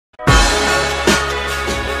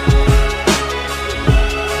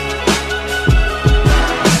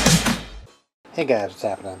Hey guys, what's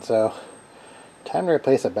happening? So, time to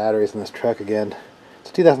replace the batteries in this truck again. It's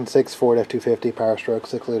a 2006 Ford F-250 Powerstroke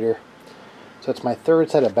 6 liter. So it's my third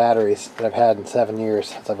set of batteries that I've had in 7 years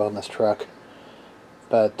since I've owned this truck.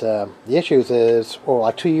 But the issues is, well,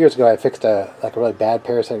 like 2 years ago I fixed a really bad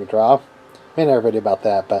parasitic draw. Made another video about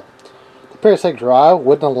that, but the parasitic draw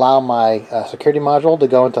wouldn't allow my security module to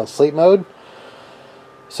go into sleep mode.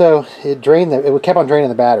 So it kept on draining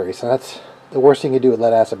the batteries, and that's the worst thing you do with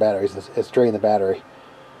lead acid batteries is drain the battery.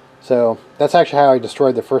 So that's actually how I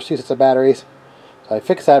destroyed the first two sets of batteries. So I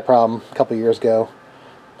fixed that problem a couple years ago.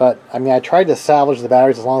 But I mean, I tried to salvage the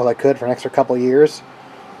batteries as long as I could for an extra couple years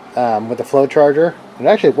with the flow charger. It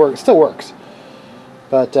actually works, still works.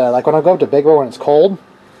 But like when I go up to Big Road when it's cold,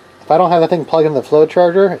 if I don't have that thing plugged into the flow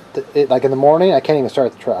charger, like in the morning, I can't even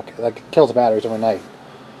start the truck. Like, it kills the batteries overnight.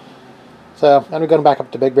 So I'm going back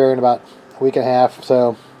up to Big Bear in about a week and a half.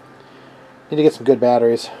 So need to get some good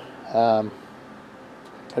batteries. Gotta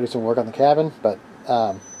do some work on the cabin, but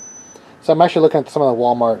so I'm actually looking at some of the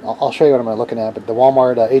Walmart. I'll show you what I'm looking at, but the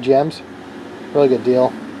Walmart AGMs, really good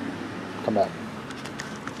deal. Come back.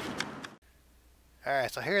 All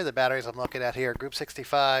right, so here are the batteries I'm looking at here. Group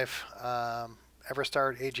 65,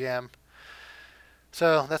 Everstart AGM.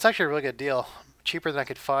 So that's actually a really good deal, cheaper than I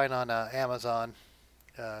could find on Amazon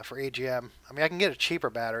for AGM. I mean, I can get a cheaper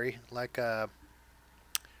battery like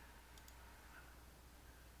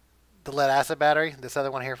the lead acid battery, this other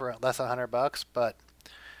one here for less than $100, but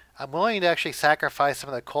I'm willing to actually sacrifice some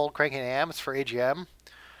of the cold cranking amps for AGM,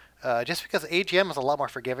 just because AGM is a lot more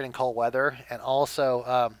forgiving in cold weather, and also,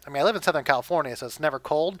 I mean, I live in Southern California, so it's never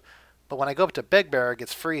cold, but when I go up to Big Bear, it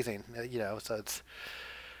gets freezing, you know, so it's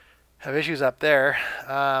have issues up there.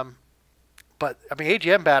 But I mean,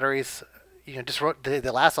 AGM batteries, you know, just they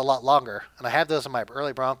last a lot longer, and I have those in my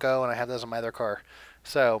early Bronco, and I have those in my other car,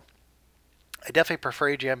 so I definitely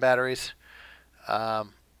prefer AGM batteries. All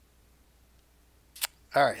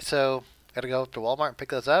right, so got to go to Walmart and pick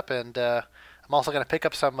those up, and I'm also going to pick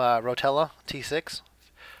up some Rotella T6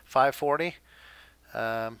 540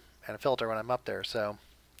 and a filter when I'm up there. So,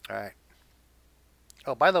 all right.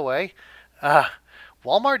 Oh, by the way,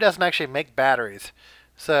 Walmart doesn't actually make batteries.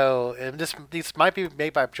 So, and these might be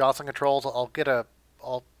made by Johnson Controls. I'll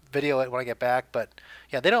video it when I get back, but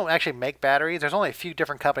yeah, they don't actually make batteries. There's only a few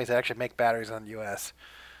different companies that actually make batteries in the US.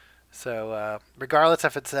 So regardless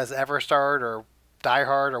if it says Everstart or Die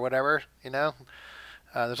Hard or whatever, you know,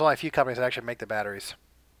 there's only a few companies that actually make the batteries.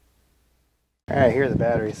 All right, here are the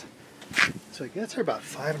batteries. So I guess they're about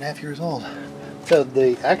 5.5 years old. So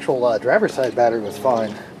the actual driver's side battery was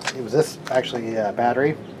fine. It was this actually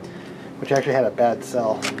battery, which actually had a bad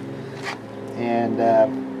cell. And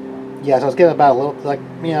yeah, so I was getting about a little, like,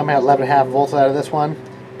 you know, I'm at 11.5 volts out of this one,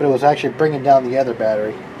 but it was actually bringing down the other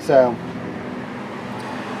battery. So,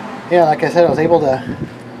 yeah, like I said, I was able to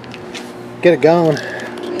get it going,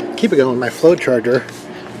 keep it going with my float charger.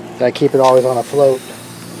 I keep it always on a float.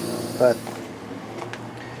 But,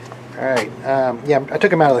 alright, yeah, I took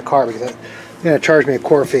them out of the car because they're going to charge me a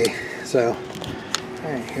core fee. So,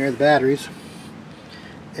 alright, here are the batteries.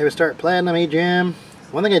 Everstart Platinum AGM.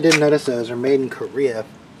 One thing I did notice though is they're made in Korea.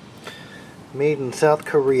 Made in South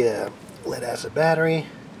Korea. Lead acid battery.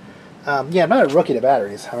 Yeah, I'm not a rookie to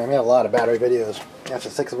batteries. I mean, I made a lot of battery videos. That's a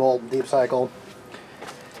 6-volt deep cycle.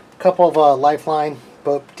 A couple of Lifeline,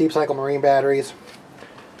 both deep cycle marine batteries.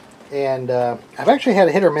 And I've actually had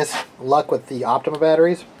a hit or miss luck with the Optima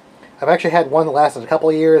batteries. I've actually had one that lasted a couple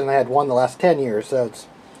of years, and I had one that lasted 10 years. So it's.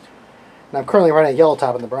 And I'm currently running a yellow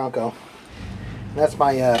top in the Bronco. And that's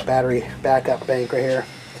my battery backup bank right here.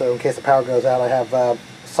 So in case the power goes out, I have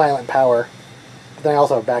silent power. But then I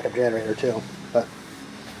also have a backup generator too. But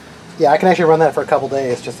yeah, I can actually run that for a couple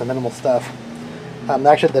days, just the minimal stuff.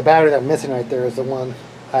 Actually, the battery that I'm missing right there is the one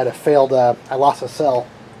I had a failed. I lost a cell,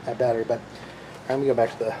 that battery. But let me go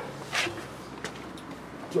back to the.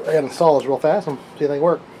 So I gotta install this real fast and see if they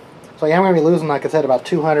work. So yeah, I'm gonna be losing, like I said, about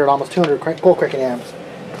 200, almost 200 cold cranking amps.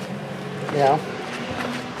 You know,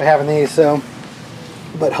 by having these. So,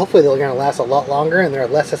 but hopefully they're gonna last a lot longer and they're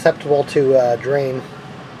less susceptible to drain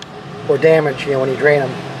or damage, you know, when you drain them.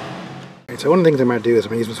 Right, so one of the things I'm going to do is I'm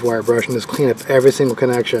going to use this wire brush and just clean up every single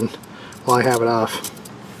connection while I have it off.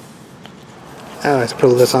 Oh, let's put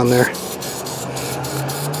this on there.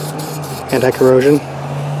 Anti-corrosion.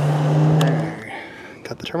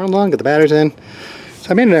 Got the terminal on, got the batteries in. So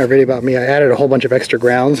I made another video about me. I added a whole bunch of extra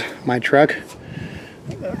grounds in my truck.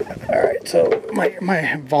 Alright, so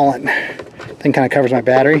my volant thing kind of covers my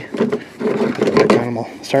battery. And we'll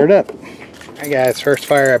start it up. Alright guys, first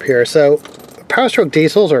fire up here. So Powerstroke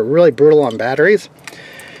diesels are really brutal on batteries.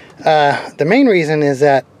 The main reason is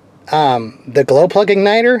that the glow plug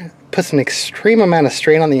igniter puts an extreme amount of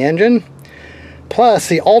strain on the engine. Plus,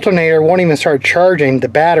 the alternator won't even start charging the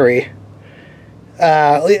battery.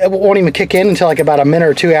 It won't even kick in until like about a minute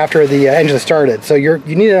or two after the engine started. So you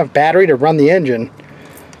need enough battery to run the engine,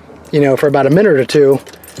 you know, for about a minute or two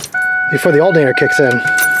before the alternator kicks in.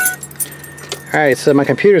 Alright, so my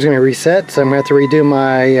computer's going to reset, so I'm going to have to redo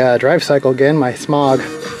my drive cycle again, my smog.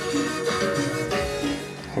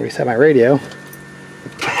 I'll reset my radio.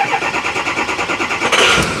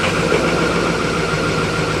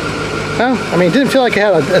 Well, I mean, it didn't feel like it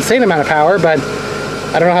had an insane amount of power, but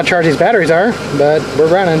I don't know how charged these batteries are, but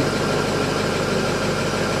we're running.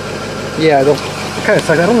 Yeah, it kind of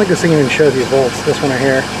sucks. I don't think this thing even shows you volts, this one right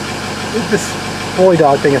here. This bully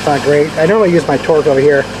dog thing is not great. I normally use my torque over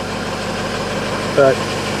here, but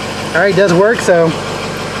alright, it does work, so.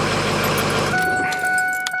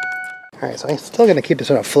 Alright, so I'm still going to keep this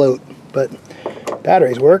one afloat, but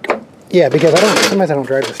batteries work. Yeah, because sometimes I don't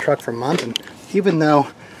drive this truck for a month, and even though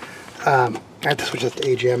I have to switch this to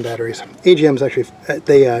AGM batteries. AGMs actually,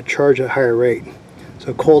 they charge at a higher rate.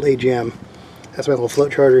 So cold AGM, that's my little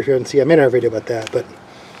float charger if you haven't seen. I made a video about that, but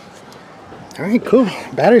alright, cool.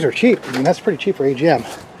 Batteries are cheap. I mean, that's pretty cheap for AGM.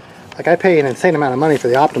 Like, I pay an insane amount of money for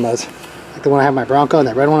the Optimas, like the one I have in my Bronco and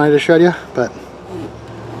that red one I just showed you, but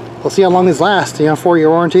we'll see how long these last. You know, 4-year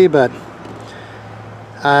warranty, but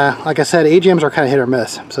like I said, AGMs are kind of hit or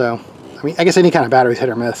miss. So, I mean, I guess any kind of battery is hit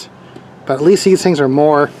or miss, but at least these things are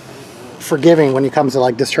more forgiving when it comes to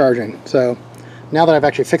like discharging. So now that I've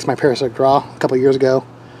actually fixed my parasitic draw a couple years ago,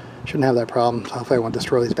 shouldn't have that problem. So hopefully I won't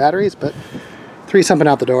destroy these batteries, but 3 something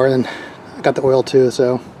out the door, and then I got the oil too.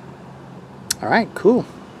 So all right, cool.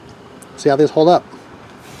 See how these hold up.